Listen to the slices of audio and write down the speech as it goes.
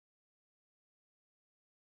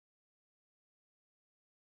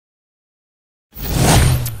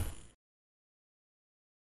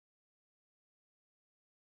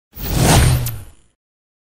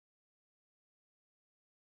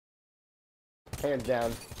hands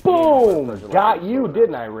down. Boom! Got you,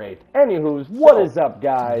 didn't I, Ray? Anywho's, what is up,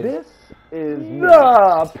 guys? This is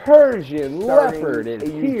the Persian Leopard is a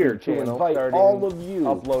here YouTube to channel, invite starting all of you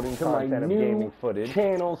uploading to my content of new gaming footage.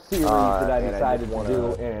 channel series that I and I decided just to do,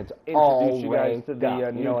 wanna and it's all introduce you guys ranked to the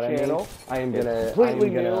up. new You know what channel. I mean? It's completely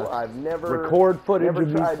new. I've never record footage never of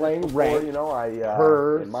me tried playing this before, ranked you know,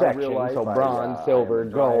 per in my section, real life, so bronze, I silver, am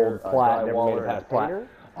a gold, plat, never made drywaller it and past a plat. painter.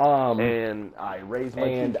 And I raised my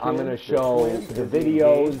And two I'm going to kids, show twins, the Disney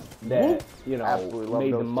videos games. that, you know, Absolutely love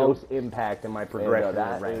made the those most two. impact in my progression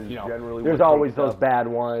that in rank. is You know, generally there's what always takes those up bad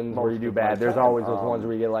ones where you most do of my bad. There's time. always those ones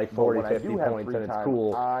where you get like 40, when I 50 do have points free and it's time,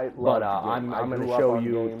 cool. I But love I'm games. I going to grew up show on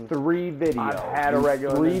you games. 3 videos. I've had a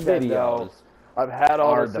regular 3 Nintendo. videos I've had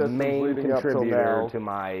all are the the systems main leading up till contributor now. to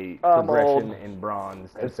my I'm progression old. in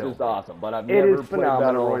bronze to It's silver. just awesome, but I've It never is played Battle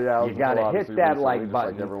phenomenal. Royales You got to until hit obviously that recently, like just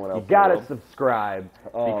button. like everyone You else got to will. subscribe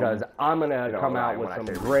because I'm going to come out with some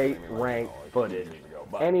great ranked footage.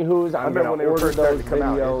 Anywho's, I'm going to order those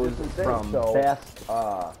videos from best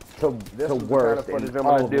to worst, footage and I'm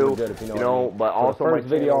all gonna of them are do, good if you know you what I know, mean. but So also the my first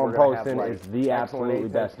video channel, I'm we're gonna have, posting like, is the absolutely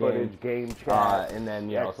excellent best footage, game. game chat, And then,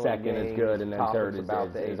 you know, excellent second is games, good, and then topics third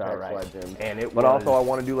about the is Apex all right. Legends. And it But also I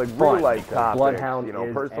want to do like fun, real life because topics, Bloodhound you know,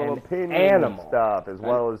 is personal an opinion animal. stuff, as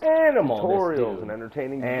well as animal, tutorials and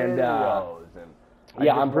entertaining And, videos.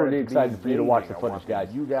 Yeah, I'm pretty excited for you to watch the footage, guys.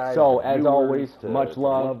 So, as always, much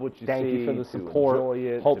love. Thank you for the support.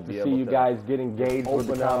 Hope to see you guys get engaged with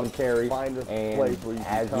the commentary. And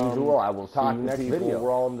as usual, I will see you next video. We're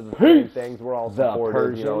all into the same Peace. things. We're all The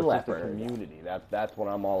supportive. You know, Persian it's just a Leopard. community. That's what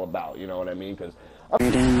I'm all about. You know what I mean? Because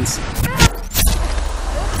Greetings.